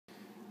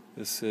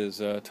This is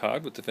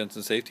Todd with Defense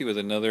and Safety with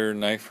another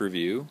knife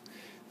review.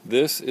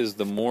 This is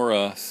the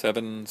Mora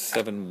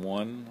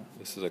 771.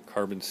 This is a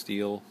carbon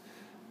steel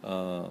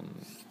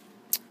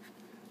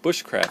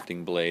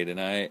bushcrafting blade, and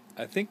I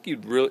think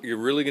you're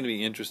really going to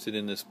be interested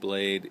in this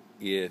blade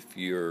if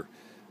you're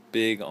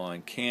big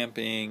on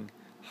camping,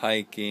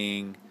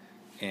 hiking,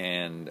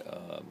 and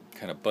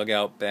kind of bug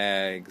out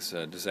bags,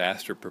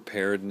 disaster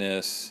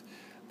preparedness.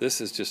 This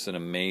is just an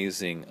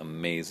amazing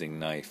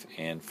knife,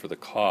 and for the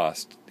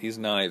cost, these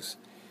knives,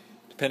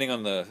 depending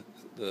on the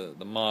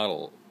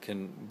model,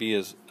 can be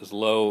as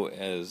low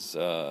as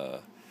 $20,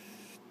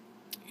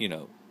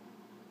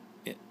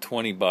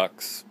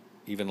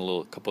 even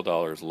a couple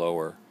dollars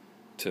lower,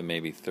 to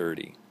maybe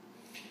 30.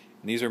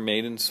 And these are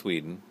made in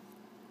Sweden.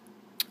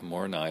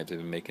 Mora knives. They've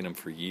been making them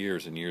for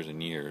years and years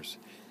and years.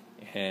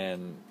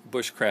 And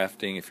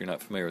bushcrafting, if you're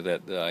not familiar with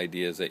that, the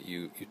idea is that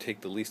you take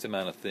the least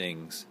amount of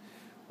things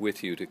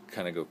with you to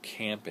kind of go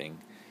camping,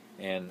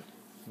 and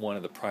one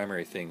of the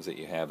primary things that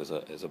you have is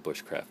a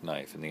bushcraft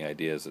knife, and the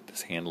idea is that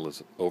this handle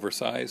is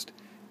oversized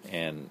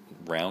and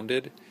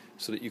rounded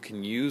so that you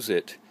can use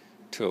it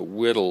to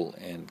whittle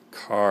and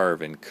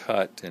carve and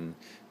cut and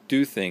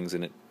do things,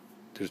 and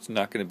there's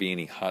not going to be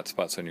any hot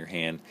spots on your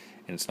hand,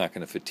 and it's not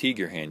going to fatigue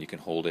your hand. You can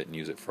hold it and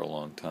use it for a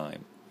long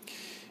time.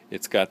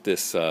 It's got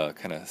this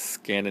kind of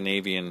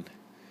Scandinavian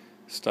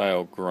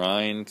style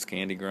grind,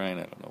 Scandi grind,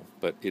 I don't know,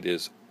 but it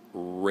is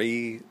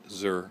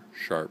razor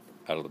sharp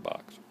out of the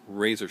box,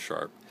 razor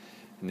sharp.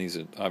 And these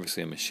are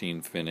obviously a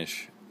machine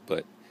finish,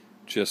 but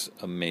just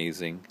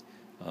amazing.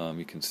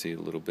 You can see a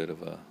little bit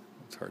of a,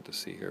 it's hard to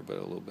see here, but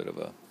a little bit of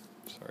a,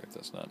 sorry if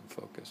that's not in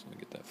focus, let me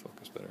get that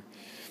focus better.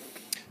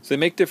 So they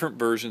make different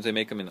versions. They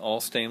make them in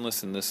all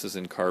stainless, and this is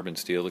in carbon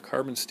steel. The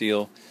carbon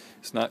steel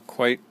is not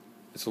quite,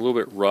 it's a little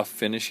bit rough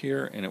finish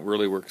here, and it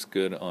really works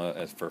good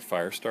as for a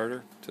fire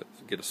starter to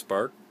get a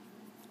spark.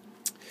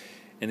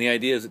 And the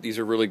idea is that these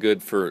are really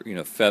good for,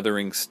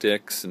 feathering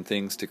sticks and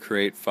things to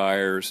create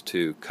fires,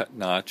 to cut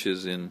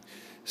notches in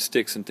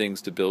sticks and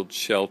things to build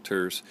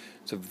shelters.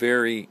 It's a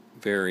very,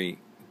 very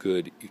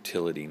good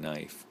utility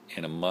knife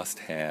and a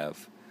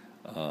must-have,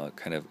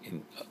 kind of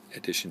in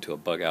addition to a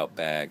bug-out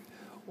bag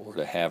or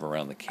to have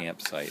around the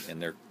campsite.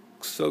 And they're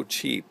so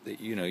cheap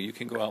that you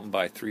can go out and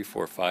buy 3,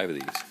 4, 5 of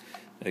these.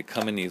 They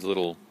come in these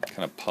little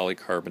kind of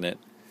polycarbonate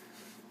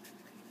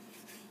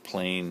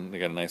plain, they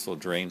got a nice little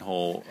drain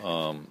hole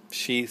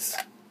sheaths,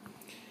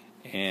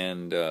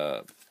 and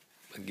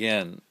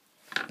again,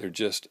 they're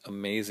just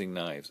amazing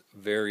knives,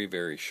 very,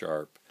 very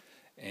sharp.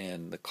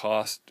 And the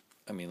cost,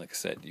 I mean, like I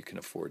said, you can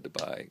afford to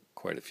buy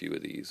quite a few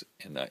of these,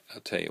 and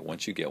I'll tell you,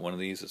 once you get one of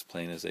these, as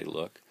plain as they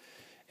look,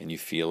 and you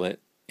feel it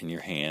in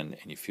your hand,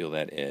 and you feel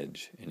that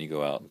edge, and you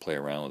go out and play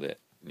around with it,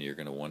 and you're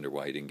going to wonder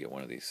why you didn't get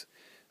one of these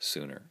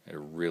sooner. They're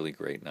really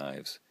great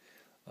knives.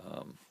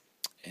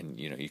 And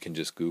you can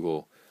just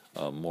Google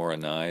Mora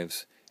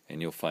knives,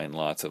 and you'll find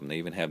lots of them. They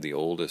even have the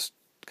oldest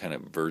kind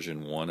of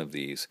version 1 of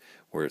these,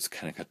 where it's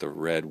kind of got the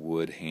red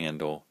wood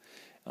handle.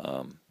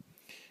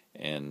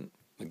 And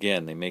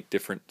again, they make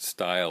different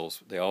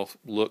styles. They all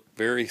look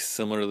very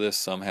similar to this.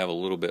 Some have a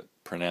little bit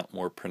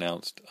more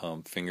pronounced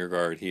finger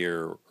guard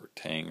here, or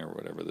tang, or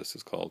whatever this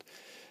is called.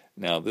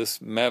 Now, this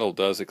metal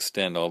does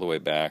extend all the way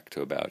back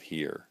to about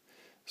here,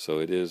 so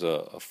it is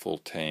a full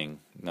tang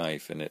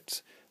knife, and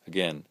it's,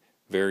 again,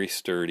 very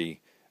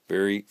sturdy,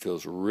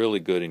 feels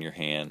really good in your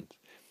hand,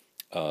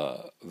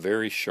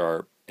 very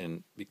sharp,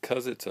 and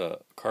because it's a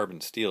carbon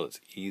steel, it's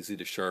easy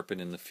to sharpen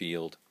in the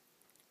field.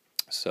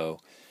 So,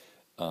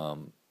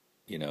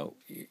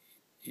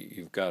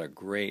 you've got a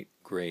great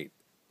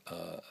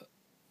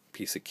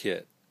piece of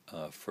kit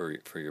for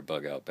your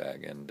bug out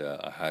bag, and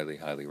I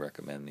highly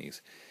recommend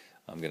these.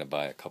 I'm going to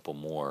buy a couple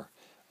more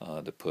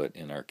to put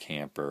in our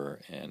camper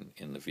and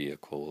in the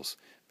vehicles,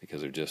 because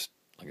they're just,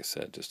 like I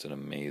said, just an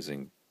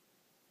amazing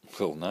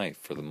little knife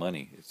for the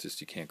money. It's just,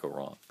 you can't go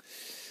wrong.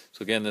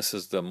 So again, this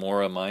is the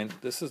Mora mine.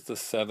 This is the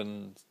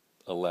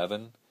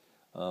 711,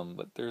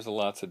 but there's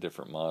lots of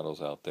different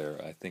models out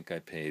there. I think I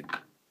paid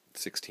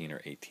 $16 or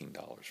 $18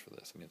 for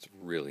this. I mean, it's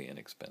really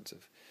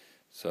inexpensive.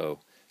 So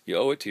you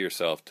owe it to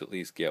yourself to at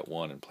least get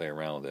one and play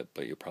around with it,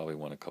 but you'll probably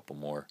want a couple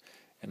more.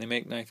 And they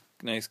make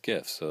nice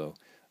gifts. So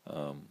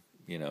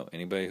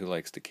anybody who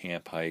likes to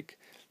camp, hike,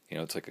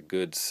 it's like a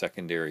good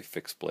secondary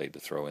fixed blade to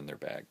throw in their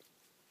bag.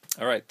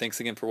 All right, thanks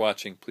again for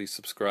watching. Please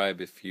subscribe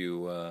if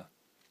you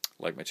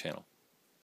like my channel.